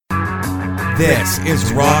This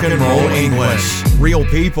is Rock and Roll English. Real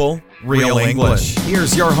people, real English.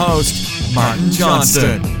 Here's your host, Martin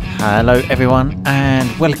Johnston. Hello everyone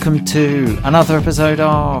and welcome to another episode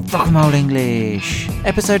of Rock and Roll English.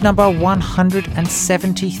 Episode number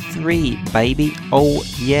 173, baby. Oh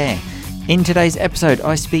yeah. In today's episode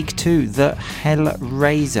I speak to the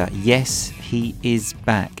Hellraiser. Yes, he is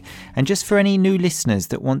back. And just for any new listeners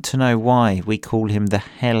that want to know why we call him the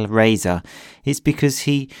Hellraiser, it's because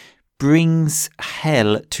he brings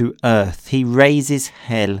hell to earth. He raises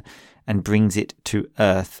hell and brings it to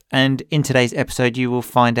earth. And in today's episode, you will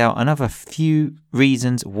find out another few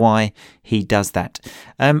reasons why he does that.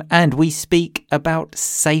 And we speak about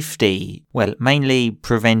safety. Well, mainly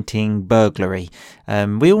preventing burglary.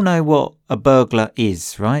 We all know what a burglar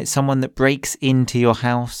is, right? Someone that breaks into your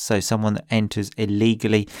house, so someone that enters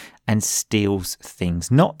illegally and steals things.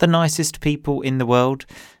 Not the nicest people in the world.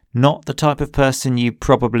 Not the type of person you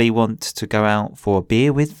probably want to go out for a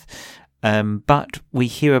beer with. But we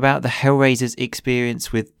hear about the Hellraiser's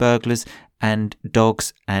experience with burglars and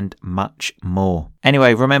dogs and much more.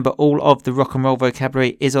 Anyway, remember all of the rock and roll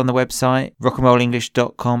vocabulary is on the website,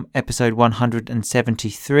 rockandrollenglish.com, episode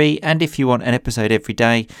 173. And if you want an episode every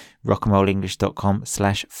day,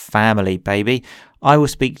 rockandrollenglish.com/family, baby. I will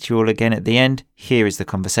speak to you all again at the end. Here is the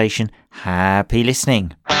conversation. Happy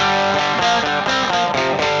listening.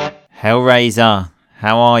 Hellraiser,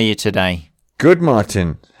 how are you today? Good,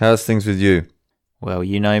 Martin. How's things with you? Well,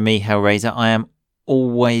 you know me, Hellraiser. I am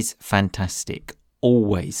always fantastic.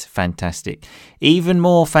 Always fantastic. Even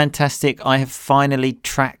more fantastic, I have finally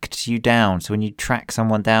tracked you down. So when you track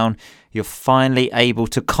someone down, you're finally able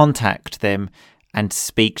to contact them and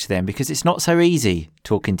speak to them, because it's not so easy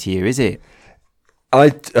talking to you, is it? I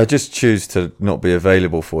just choose to not be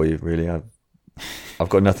available for you, really. I've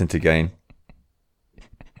got nothing to gain.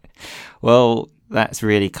 Well, that's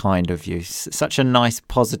really kind of you. Such a nice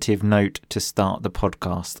positive note to start the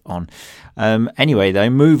podcast on. Anyway,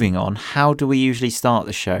 though, moving on, how do we usually start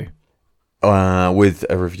the show? With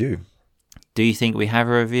a review. Do you think we have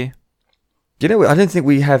a review? You know, I don't think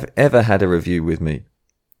we have ever had a review with me.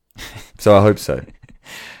 So I hope so.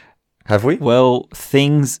 Have we? Well,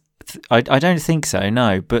 I don't think so,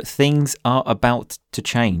 no. But things are about to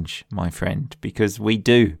change, my friend, because we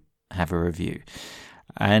do have a review.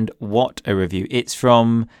 And what a review. It's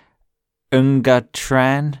from Unga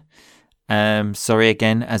Tran. Sorry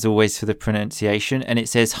again, as always, for the pronunciation. And it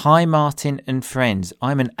says, "Hi, Martin and friends.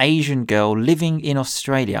 I'm an Asian girl living in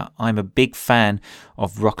Australia. I'm a big fan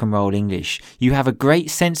of Rock and Roll English. You have a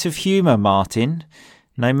great sense of humour, Martin."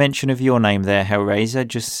 No mention of your name there, Hellraiser.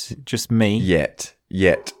 Just me. Yet.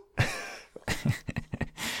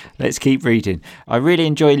 Let's keep reading. "I really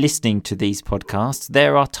enjoy listening to these podcasts.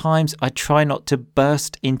 There are times I try not to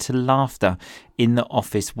burst into laughter in the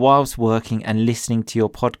office whilst working and listening to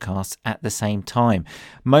your podcasts at the same time.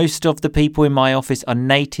 Most of the people in my office are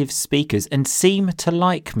native speakers and seem to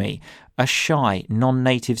like me, a shy,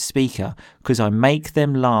 non-native speaker, because I make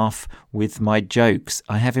them laugh with my jokes.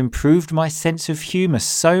 I have improved my sense of humour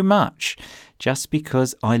so much just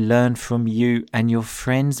because I learn from you and your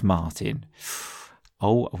friends, Martin."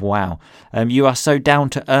 Oh, wow. You are so down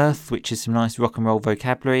to earth, which is some nice rock and roll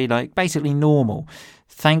vocabulary, like basically normal.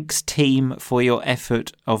 Thanks, team, for your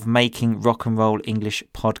effort of making rock and roll English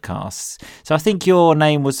podcasts. So I think your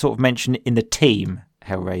name was sort of mentioned in the team,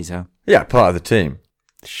 Hellraiser. Yeah, part of the team.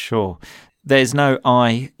 Sure. There's no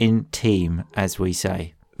I in team, as we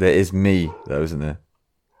say. There is me, though, isn't there?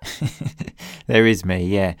 There is me,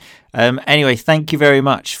 yeah. Anyway, thank you very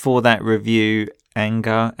much for that review,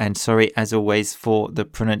 Anga, and sorry as always for the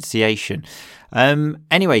pronunciation.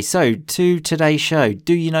 Anyway, so to today's show,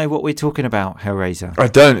 do you know what we're talking about, Hellraiser? I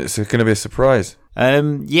don't. It's going to be a surprise.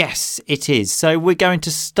 Yes, it is. So we're going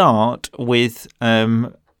to start with,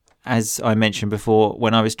 as I mentioned before,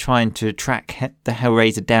 when I was trying to track the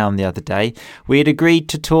Hellraiser down the other day, we had agreed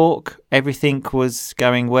to talk. Everything was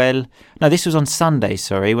going well. No, this was on Sunday,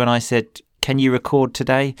 sorry, when I said, "Can you record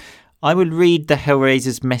today?" I will read the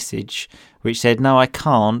Hellraiser's message, which said, "No, I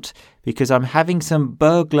can't, because I'm having some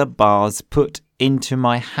burglar bars put into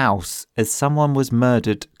my house as someone was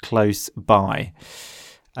murdered close by."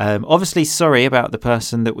 Obviously, sorry about the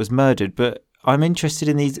person that was murdered, but I'm interested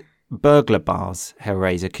in these burglar bars,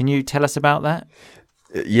 Hellraiser. Can you tell us about that?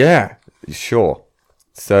 Yeah, sure.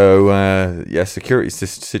 So, security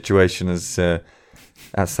situation is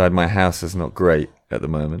outside my house is not great at the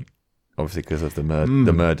moment. Obviously, because of the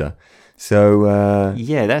murder. So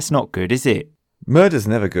yeah, that's not good, is it? Murder's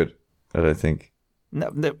never good, I don't think.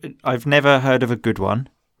 No, I've never heard of a good one.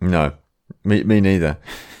 No, me neither.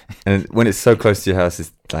 And when it's so close to your house,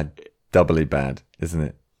 it's like doubly bad, isn't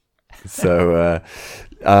it? So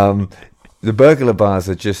the burglar bars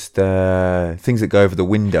are just things that go over the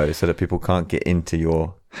window so that people can't get into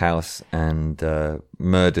your house and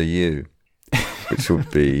murder you, which would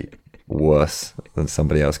be worse than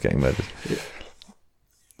somebody else getting murdered.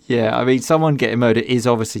 Yeah, I mean, someone getting murdered is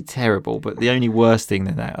obviously terrible, but the only worse thing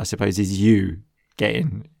than that, I suppose, is you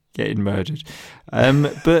getting murdered.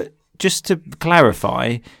 But just to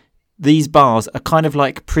clarify, these bars are kind of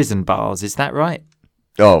like prison bars, is that right?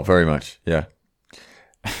 Oh, very much, yeah.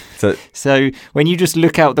 So when you just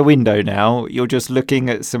look out the window now, you're just looking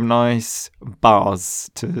at some nice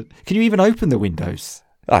bars. Can you even open the windows?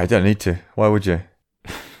 I don't need to. Why would you?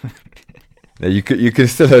 No, you can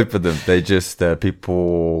still open them. They just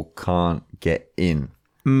people can't get in.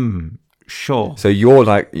 Sure. So you're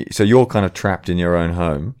kind of trapped in your own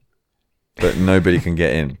home, but nobody can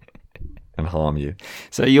get in and harm you.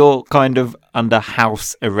 So you're kind of under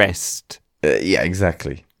house arrest. Yeah,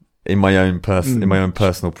 exactly. In my own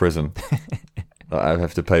personal prison that I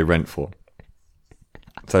have to pay rent for.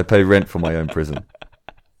 So I pay rent for my own prison.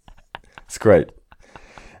 It's great.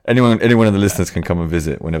 Anyone of the listeners can come and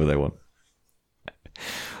visit whenever they want.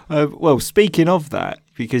 Well, speaking of that,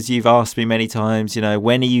 because you've asked me many times,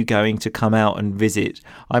 when are you going to come out and visit?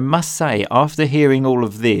 I must say, after hearing all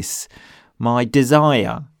of this, my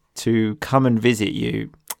desire to come and visit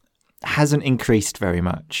you hasn't increased very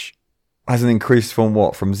much. Hasn't increased from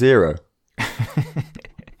what? From 0?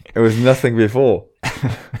 It was nothing before.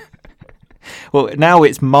 Well, now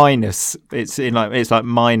it's minus. It's like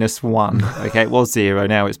 -1. Okay, it was 0.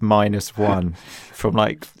 Now it's -1 from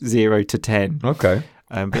like 0 to 10. Okay.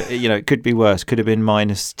 But it could be worse. Could have been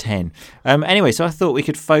 -10. Anyway, so I thought we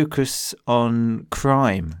could focus on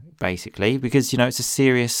crime, basically, because it's a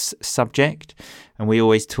serious subject, and we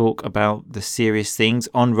always talk about the serious things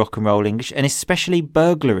on Rock and Roll English, and especially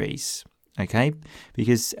burglaries. Okay,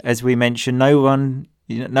 because as we mentioned, no one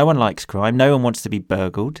likes crime. No one wants to be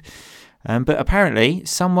burgled. But apparently,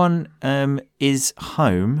 someone is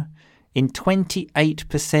home in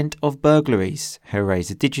 28% of burglaries.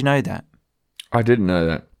 Hellraiser, did you know that? I didn't know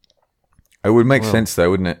that. It would make sense, though,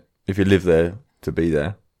 wouldn't it? If you live there, to be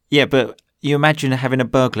there. Yeah, but you imagine having a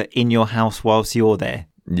burglar in your house whilst you're there.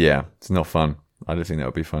 Yeah, it's not fun. I don't think that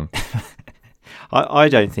would be fun. I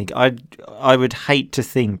don't think. I would hate to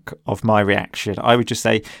think of my reaction. I would just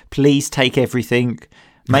say, please take everything.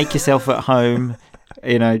 Make yourself at home.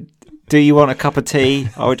 Do you want a cup of tea?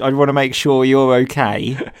 I'd want to make sure you're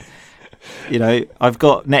okay. I've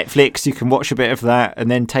got Netflix. You can watch a bit of that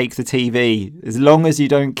and then take the TV. As long as you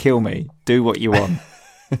don't kill me, do what you want.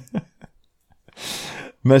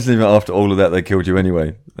 Imagine even after all of that, they killed you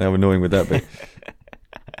anyway. How annoying would that be?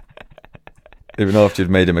 Even after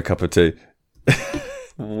you'd made him a cup of tea.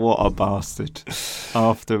 What a bastard.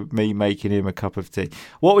 After me making him a cup of tea.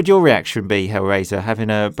 What would your reaction be, Hellraiser,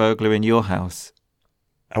 having a burglar in your house?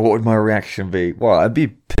 What would my reaction be? Well, I'd be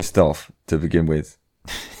pissed off to begin with.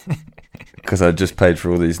 Because I just paid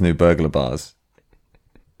for all these new burglar bars.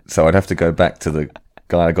 So I'd have to go back to the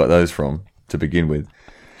guy I got those from to begin with.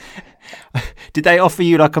 Did they offer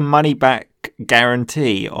you like a money back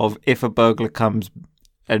guarantee of if a burglar comes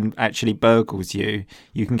and actually burgles you,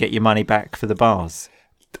 you can get your money back for the bars?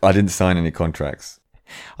 I didn't sign any contracts.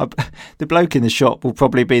 The bloke in the shop will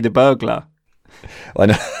probably be the burglar. I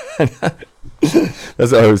know.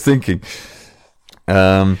 That's what I was thinking.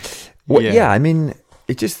 Yeah, I mean,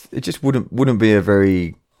 it just wouldn't be a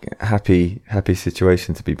very happy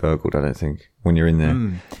situation to be burgled, I don't think, when you're in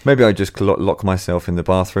there. Maybe I just lock myself in the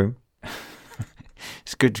bathroom.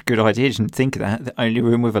 It's a good idea. I didn't think of that. The only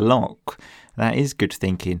room with a lock. That is good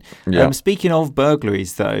thinking. Yeah. Speaking of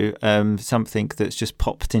burglaries, though, something that's just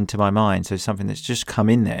popped into my mind, so something that's just come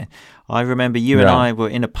in there. I remember you and I were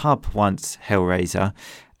in a pub once, Hellraiser,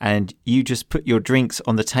 and you just put your drinks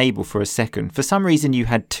on the table for a second. For some reason, you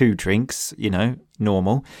had 2 drinks,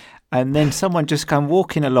 normal. And then someone just come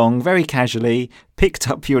walking along very casually, picked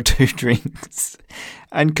up your 2 drinks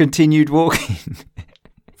and continued walking.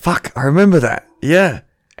 Fuck, I remember that. Yeah.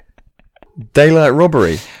 Daylight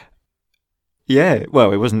robbery. Yeah,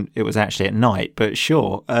 well, it was actually at night, but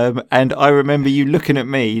sure. And I remember you looking at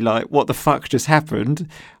me like, what the fuck just happened?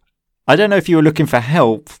 I don't know if you were looking for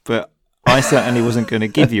help, but I certainly wasn't going to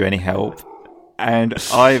give you any help. And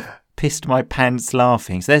I pissed my pants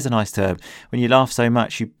laughing. So there's a nice term. When you laugh so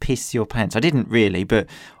much, you piss your pants. I didn't really, but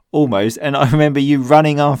almost. And I remember you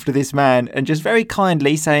running after this man and just very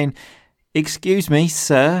kindly saying, "Excuse me,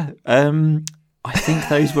 sir, I think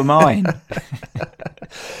those were mine."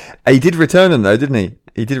 He did return them, though, didn't he?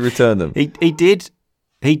 He did return them. He did.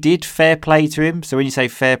 He did. Fair play to him. So when you say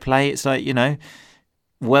fair play, it's like,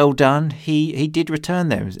 well done. He did return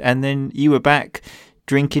them. And then you were back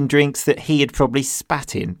drinking drinks that he had probably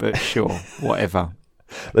spat in, but sure, whatever.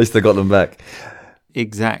 At least I got them back.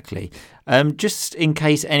 Exactly. Just in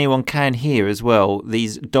case anyone can hear as well,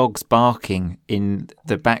 these dogs barking in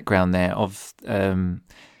the background there of the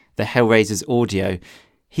Hellraiser's audio.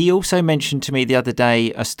 He also mentioned to me the other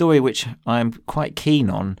day a story which I'm quite keen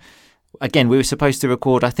on. Again, we were supposed to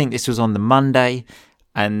record, I think this was on the Monday,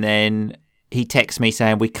 and then he texts me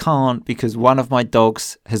saying we can't because one of my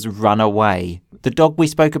dogs has run away. The dog we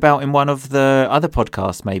spoke about in one of the other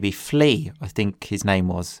podcasts, maybe, Flea, I think his name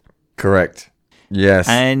was. Correct. Yes.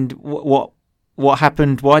 And what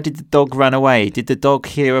happened? Why did the dog run away? Did the dog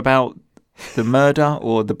hear about the murder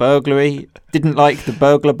or the burglary? Didn't like the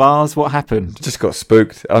burglar bars? What happened? Just got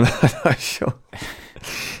spooked. I'm not sure.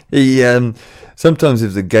 He sometimes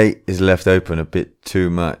if the gate is left open a bit too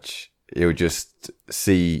much, he'll just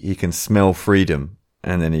he can smell freedom,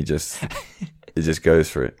 and then he just goes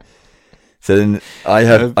for it. So then I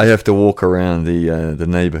have to walk around the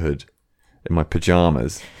neighborhood in my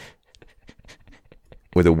pajamas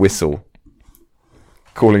with a whistle,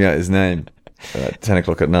 calling out his name at 10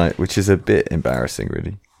 o'clock at night, which is a bit embarrassing,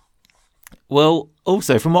 really. Well,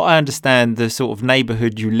 also, from what I understand, the sort of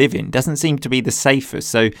neighbourhood you live in doesn't seem to be the safest.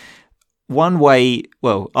 So one way,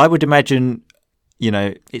 well, I would imagine,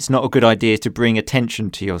 it's not a good idea to bring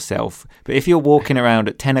attention to yourself. But if you're walking around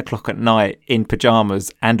at 10 o'clock at night in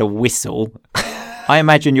pyjamas and a whistle, I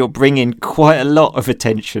imagine you're bringing quite a lot of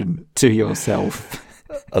attention to yourself.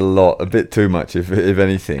 A bit too much, if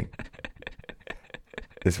anything.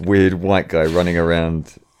 This weird white guy running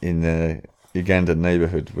around in the Ugandan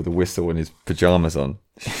neighborhood with a whistle and his pajamas on,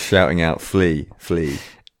 shouting out "Flee, flee."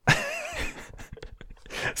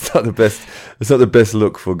 It's not the best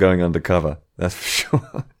look for going undercover, that's for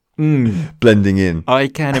sure. Blending in. I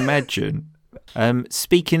can imagine.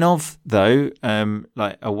 Speaking of, though,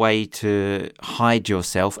 like a way to hide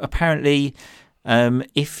yourself, apparently,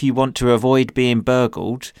 if you want to avoid being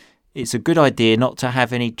burgled, it's a good idea not to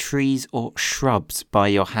have any trees or shrubs by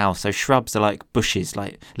your house. So shrubs are like bushes,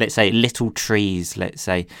 like, let's say, little trees,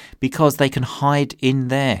 because they can hide in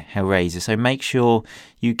there, Hellraiser. So make sure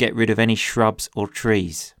you get rid of any shrubs or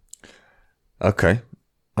trees. Okay,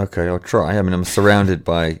 I'll try. I mean, I'm surrounded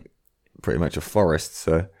by pretty much a forest,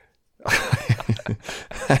 so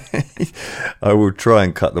I will try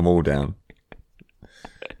and cut them all down.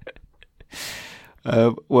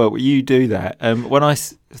 Well, you do that. When I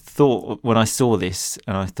saw this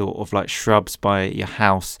and I thought of like shrubs by your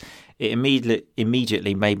house, it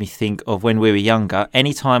immediately made me think of when we were younger.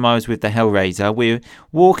 Anytime I was with the Hellraiser, we were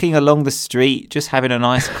walking along the street, just having a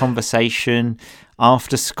nice conversation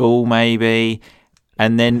after school maybe,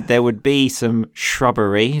 and then there would be some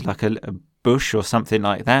shrubbery, like a bush or something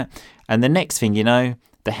like that. And the next thing you know,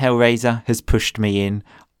 the Hellraiser has pushed me in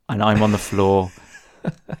and I'm on the floor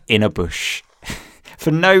in a bush. For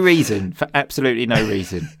no reason, for absolutely no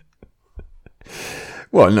reason.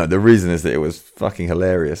 Well, no, the reason is that it was fucking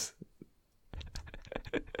hilarious.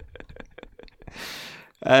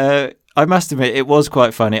 I must admit, it was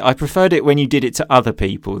quite funny. I preferred it when you did it to other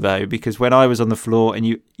people, though, because when I was on the floor and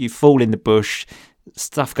you fall in the bush,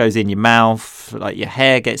 stuff goes in your mouth, like your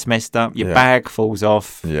hair gets messed up, your bag falls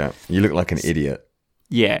off. Yeah, you look like an idiot.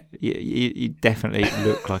 Yeah, you definitely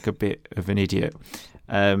look like a bit of an idiot.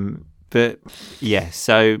 But yeah,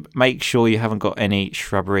 so make sure you haven't got any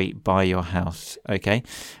shrubbery by your house, okay?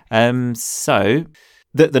 So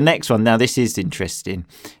the next one, now this is interesting.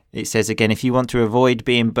 It says again, if you want to avoid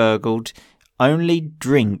being burgled, only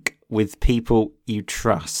drink with people you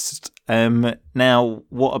trust. Now,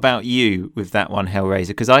 what about you with that one, Hellraiser?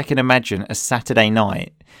 Because I can imagine a Saturday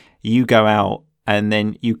night, you go out and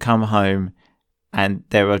then you come home and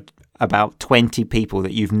there are about 20 people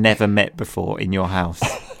that you've never met before in your house.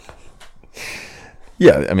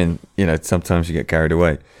 Yeah, I mean, sometimes you get carried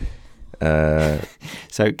away.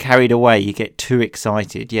 So carried away, you get too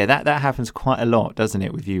excited. Yeah, that happens quite a lot, doesn't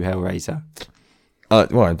it, with you, Hellraiser?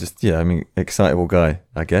 Well, excitable guy,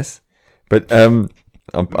 I guess. But I'm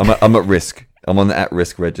at risk. I'm on the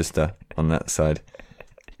at-risk register on that side.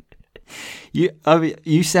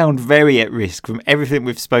 You sound very at risk from everything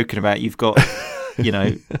we've spoken about. You've got,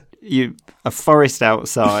 a forest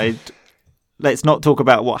outside. Let's not talk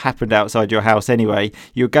about what happened outside your house anyway.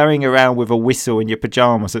 You're going around with a whistle in your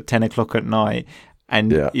pajamas at 10 o'clock at night,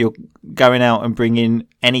 and you're going out and bringing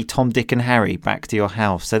any Tom, Dick and Harry back to your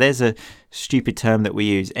house. So there's a stupid term that we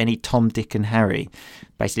use, any Tom, Dick and Harry,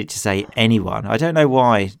 basically to say anyone. I don't know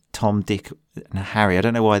why Tom, Dick and Harry, I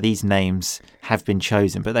don't know why these names have been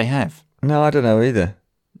chosen, but they have. No, I don't know either.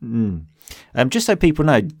 Just so people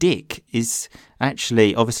know, dick is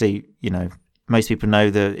actually, obviously, most people know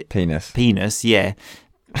the Penis, yeah.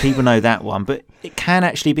 People know that one, but it can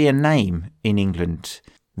actually be a name in England.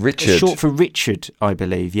 Richard. It's short for Richard, I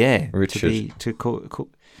believe, yeah. Richard. To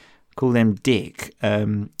call them dick.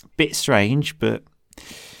 Bit strange, but,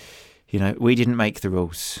 we didn't make the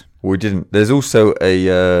rules. We didn't. There's also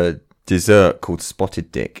a dessert called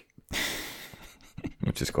Spotted Dick,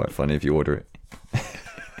 which is quite funny if you order it.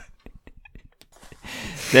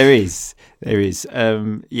 There is.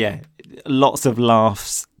 Lots of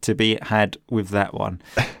laughs to be had with that one.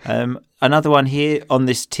 Another one here on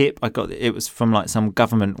this tip, it was from like some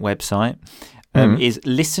government website, is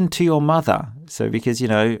listen to your mother. So because,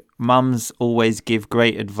 mums always give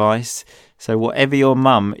great advice. So whatever your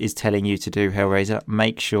mum is telling you to do, Hellraiser,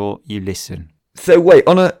 make sure you listen. So wait,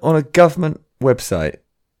 on a government website,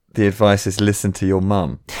 the advice is listen to your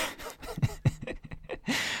mum.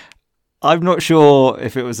 I'm not sure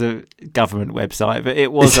if it was a government website, but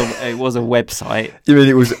it was a website. You mean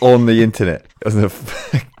it was on the internet?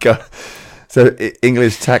 So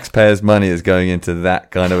English taxpayers' money is going into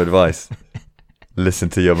that kind of advice. Listen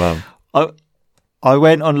to your mum. I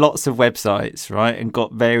went on lots of websites, right, and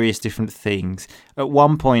got various different things. At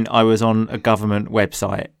one point, I was on a government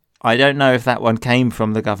website. I don't know if that one came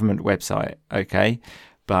from the government website, okay,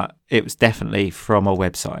 but it was definitely from a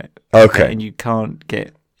website. Okay, and you can't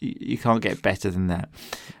get better than that.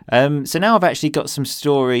 So now I've actually got some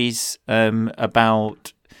stories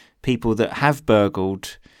about people that have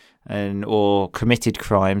burgled or committed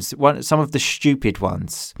crimes. Some of the stupid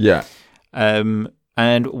ones. Yeah.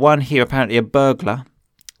 And one here, apparently a burglar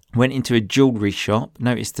went into a jewellery shop.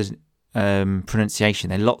 Notice the pronunciation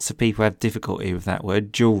there. Lots of people have difficulty with that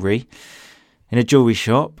word, jewellery. In a jewellery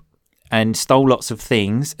shop. And stole lots of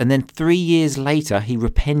things. And then 3 years later, he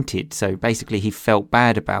repented. So basically, he felt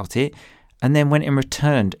bad about it. And then went and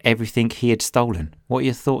returned everything he had stolen. What are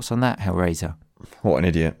your thoughts on that, Hellraiser? What an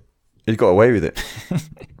idiot. He got away with it.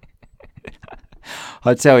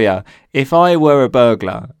 I tell you, if I were a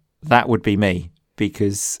burglar, that would be me.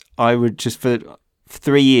 Because I would just for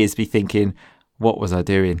 3 years be thinking, what was I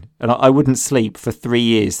doing? And I wouldn't sleep for 3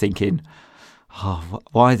 years thinking,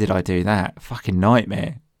 why did I do that? Fucking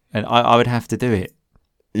nightmare. And I would have to do it.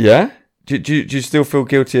 Yeah? Do you still feel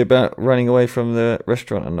guilty about running away from the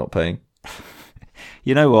restaurant and not paying?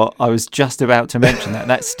 You know what? I was just about to mention that.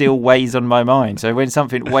 That still weighs on my mind. So when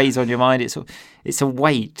something weighs on your mind, it's a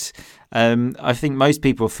weight. I think most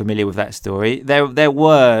people are familiar with that story. There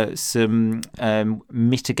were some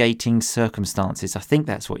mitigating circumstances. I think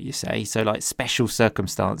that's what you say. So like special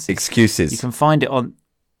circumstances. Excuses. You can find it on...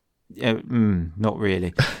 not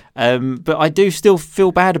really. But I do still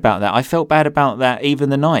feel bad about that. I felt bad about that even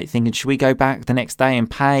the night, thinking, should we go back the next day and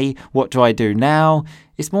pay? What do I do now?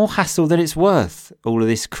 It's more hassle than it's worth, all of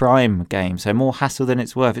this crime game. So more hassle than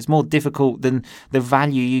it's worth. It's more difficult than the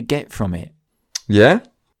value you get from it. Yeah?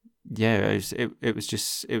 Yeah, it was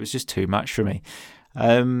just too much for me.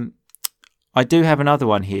 I do have another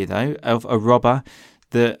one here, though, of a robber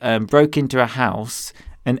that broke into a house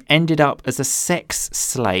and ended up as a sex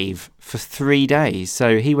slave for 3 days.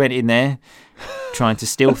 So he went in there trying to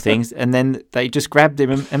steal things, and then they just grabbed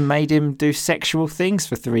him and made him do sexual things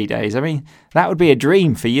for 3 days. I mean, that would be a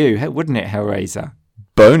dream for you, wouldn't it, Hellraiser?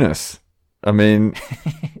 Bonus. I mean,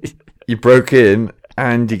 you broke in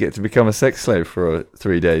and you get to become a sex slave for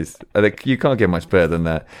 3 days. You can't get much better than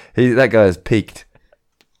that. That guy has peaked.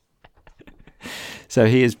 So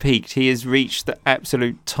he has peaked. He has reached the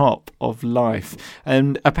absolute top of life.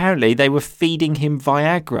 And apparently they were feeding him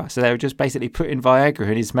Viagra. So they were just basically putting Viagra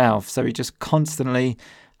in his mouth. So he just constantly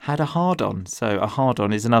had a hard-on. So a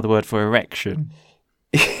hard-on is another word for erection.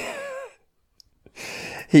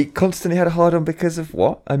 He constantly had a hard-on because of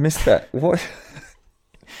what? I missed that. What?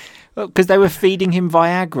 Well, because they were feeding him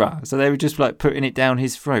Viagra. So they were just like putting it down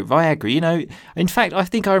his throat. Viagra, in fact, I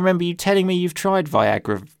think I remember you telling me you've tried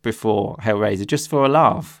Viagra before, Hellraiser, just for a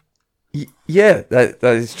laugh. Yeah, that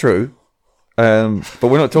is true. But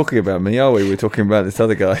we're not talking about me, are we? We're talking about this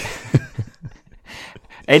other guy.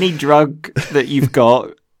 Any drug that you've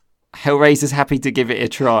got, Hellraiser's happy to give it a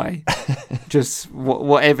try. Just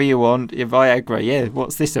whatever you want, your Viagra. Yeah,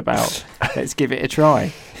 what's this about? Let's give it a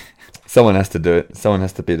try. Someone has to do it. Someone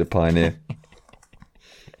has to be the pioneer.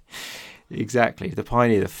 Exactly, the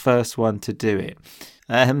pioneer, the first one to do it.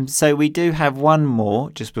 So we do have one more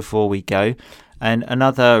just before we go. And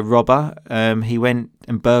another robber, he went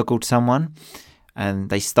and burgled someone and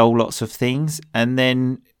they stole lots of things. And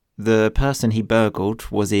then the person he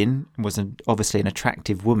burgled was obviously an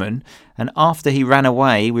attractive woman. And after he ran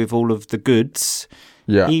away with all of the goods,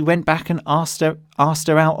 Yeah. He went back and asked her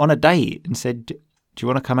out on a date and said, "Do you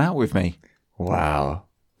want to come out with me?" Wow,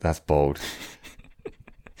 that's bold.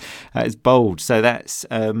 That is bold. So that's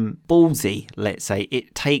ballsy, let's say.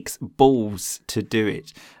 It takes balls to do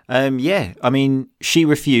it. Yeah, I mean, she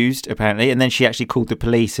refused, apparently, and then she actually called the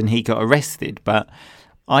police and he got arrested. But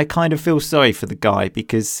I kind of feel sorry for the guy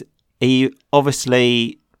because he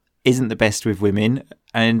obviously isn't the best with women.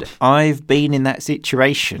 And I've been in that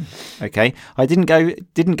situation, okay? I didn't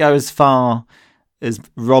go as far as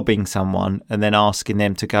robbing someone and then asking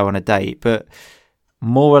them to go on a date, but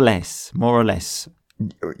more or less.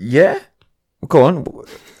 Yeah? Go on.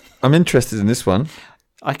 I'm interested in this one.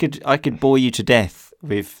 I could bore you to death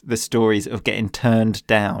with the stories of getting turned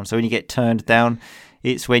down. So when you get turned down,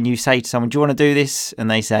 it's when you say to someone, "Do you want to do this?"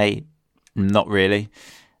 And they say, "Not really."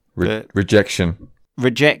 Rejection.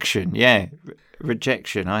 Rejection, yeah.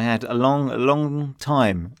 Rejection. I had a long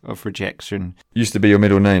time of rejection. Used to be your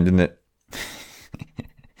middle name, didn't it?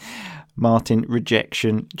 Martin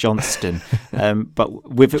Rejection Johnston,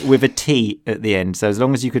 but with a T at the end. So as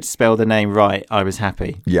long as you could spell the name right, I was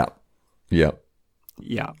happy. Yeah,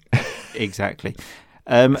 exactly.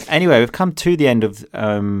 Anyway, we've come to the end of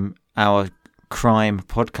our crime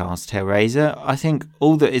podcast, Hellraiser. I think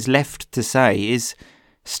all that is left to say is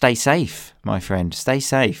stay safe, my friend. Stay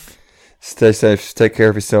safe. Stay safe. Take care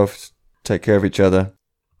of yourself. Take care of each other.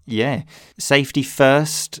 Yeah, safety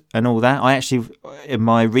first and all that. I actually, in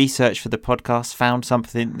my research for the podcast, found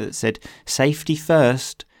something that said safety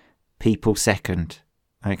first, people second.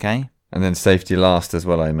 Okay? And then safety last as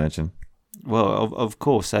well, I imagine. Well, of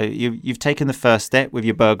course. So you've taken the first step with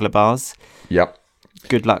your burglar bars. Yep.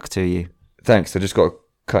 Good luck to you. Thanks. I just got to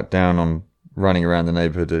cut down on running around the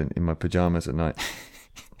neighbourhood in my pyjamas at night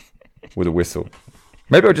with a whistle.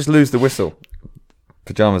 Maybe I'll just lose the whistle.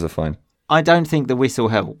 Pyjamas are fine. I don't think the whistle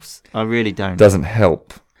helps. I really don't. Doesn't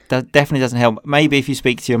help. That definitely doesn't help. Maybe if you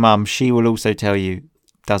speak to your mum, she will also tell you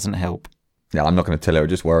doesn't help. Yeah, I'm not going to tell her. I'll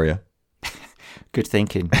just worry her. Good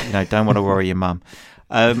thinking. Don't want to worry your mum.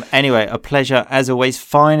 Anyway, a pleasure as always.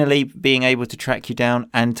 Finally being able to track you down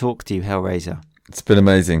and talk to you, Hellraiser. It's been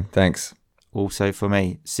amazing. Thanks. Also for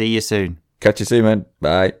me. See you soon. Catch you soon, man.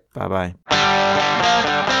 Bye. Bye-bye.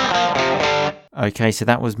 Okay, so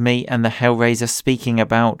that was me and the Hellraiser speaking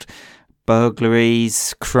about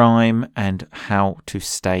burglaries, crime, and how to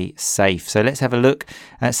stay safe. So let's have a look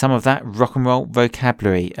at some of that rock and roll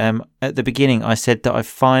vocabulary. At the beginning, I said that I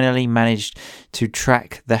finally managed to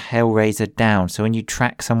track the Hellraiser down. So when you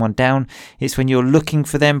track someone down, it's when you're looking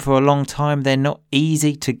for them for a long time. They're not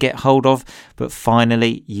easy to get hold of, but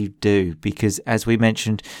finally you do. Because as we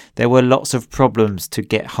mentioned, there were lots of problems to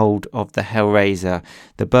get hold of the Hellraiser.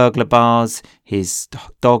 The burglar bars, his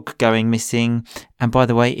dog going missing. And by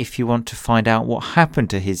the way, if you want to find out what happened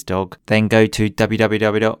to his dog, then go to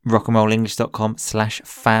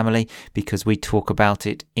www.rockandrollenglish.com/family because we talk about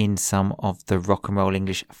it in some of the Rock and Roll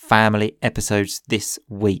English family episodes this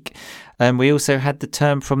week. We also had the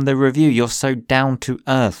term from the review, you're so down to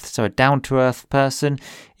earth. So a down to earth person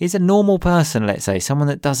is a normal person, let's say, someone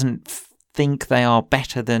that doesn't think they are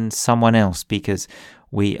better than someone else because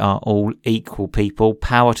we are all equal people,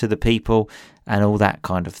 power to the people and all that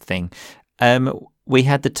kind of thing. We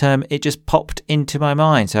had the term, it just popped into my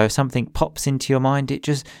mind. So if something pops into your mind, it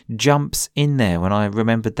just jumps in there. When I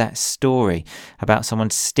remembered that story about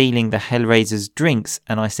someone stealing the Hellraiser's drinks,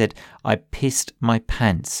 and I said, I pissed my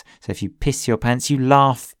pants. So if you piss your pants, you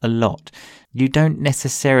laugh a lot. You don't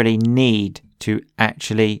necessarily need to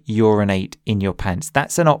actually urinate in your pants.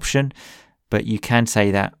 That's an option, but you can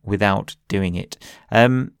say that without doing it.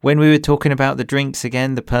 When we were talking about the drinks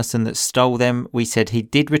again, the person that stole them, we said he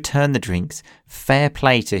did return the drinks. Fair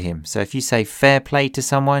play to him. So if you say fair play to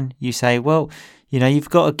someone, you say, well, you've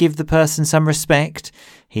got to give the person some respect.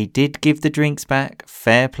 He did give the drinks back.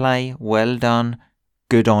 Fair play. Well done.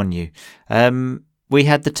 Good on you. We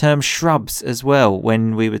had the term shrubs as well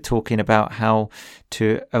when we were talking about how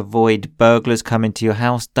to avoid burglars coming to your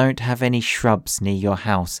house. Don't have any shrubs near your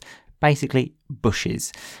house. Basically,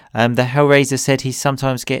 bushes. The Hellraiser said he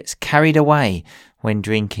sometimes gets carried away when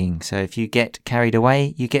drinking. So if you get carried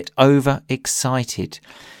away, you get overexcited.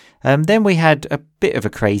 Then we had a bit of a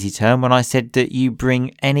crazy term when I said that you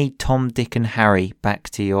bring any Tom, Dick and Harry back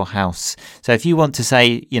to your house. So if you want to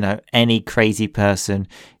say, any crazy person,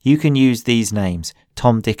 you can use these names.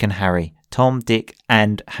 Tom, Dick and Harry. Tom, Dick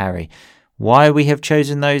and Harry. Why we have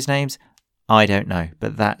chosen those names, I don't know,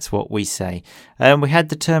 but that's what we say. We had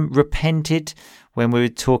the term repented when we were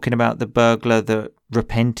talking about the burglar that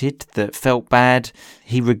repented, that felt bad.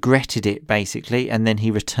 He regretted it, basically, and then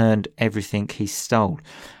he returned everything he stole.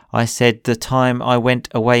 I said the time I went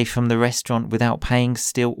away from the restaurant without paying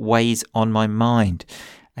still weighs on my mind.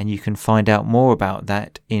 And you can find out more about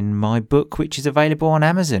that in my book, which is available on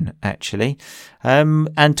Amazon, actually.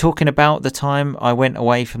 And talking about the time I went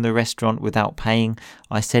away from the restaurant without paying,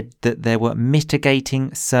 I said that there were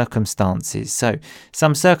mitigating circumstances. So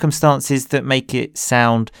some circumstances that make it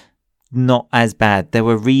sound not as bad. There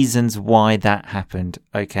were reasons why that happened,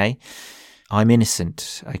 okay? I'm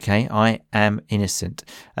innocent, okay? I am innocent.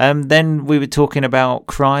 Then we were talking about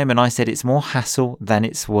crime, and I said it's more hassle than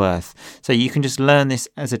it's worth. So you can just learn this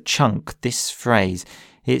as a chunk, this phrase.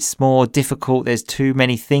 It's more difficult. There's too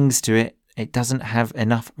many things to it. It doesn't have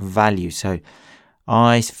enough value. So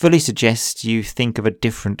I fully suggest you think of a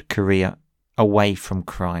different career away from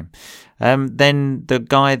crime. Then the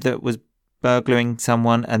guy that was burglaring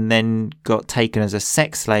someone and then got taken as a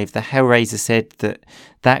sex slave, the Hellraiser said that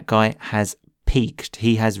guy has peaked.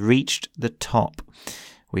 He has reached the top.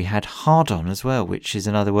 We had hard-on as well, which is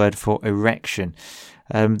another word for erection.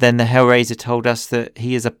 Then the Hellraiser told us that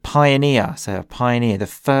he is a pioneer. So a pioneer, the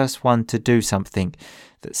first one to do something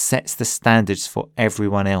that sets the standards for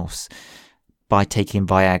everyone else by taking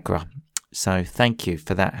Viagra. So thank you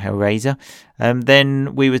for that, Hellraiser.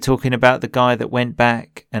 Then we were talking about the guy that went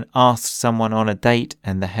back and asked someone on a date,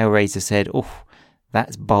 and the Hellraiser said, oh,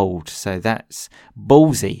 that's bold. So that's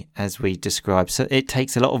ballsy, as we described. So it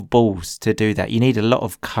takes a lot of balls to do that. You need a lot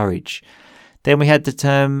of courage. Then we had the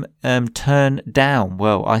term turn down.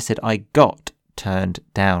 Well, I said I got turned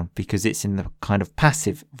down because it's in the kind of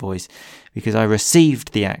passive voice, because I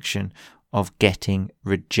received the action of getting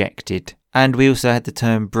rejected. And we also had the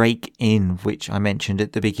term break in, which I mentioned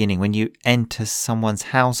at the beginning. When you enter someone's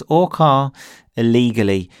house or car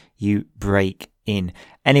illegally, you break in.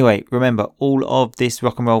 Anyway, remember, all of this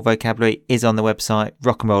rock and roll vocabulary is on the website,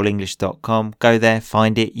 rockandrollenglish.com. Go there,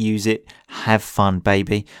 find it, use it, have fun,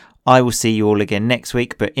 baby. I will see you all again next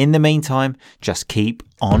week, but in the meantime, just keep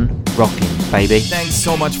on rocking, baby. Thanks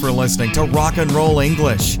so much for listening to Rock and Roll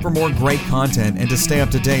English. For more great content and to stay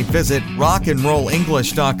up to date, visit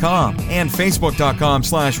rockandrollenglish.com and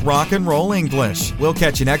facebook.com/rockandrollenglish. We'll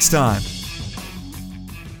catch you next time.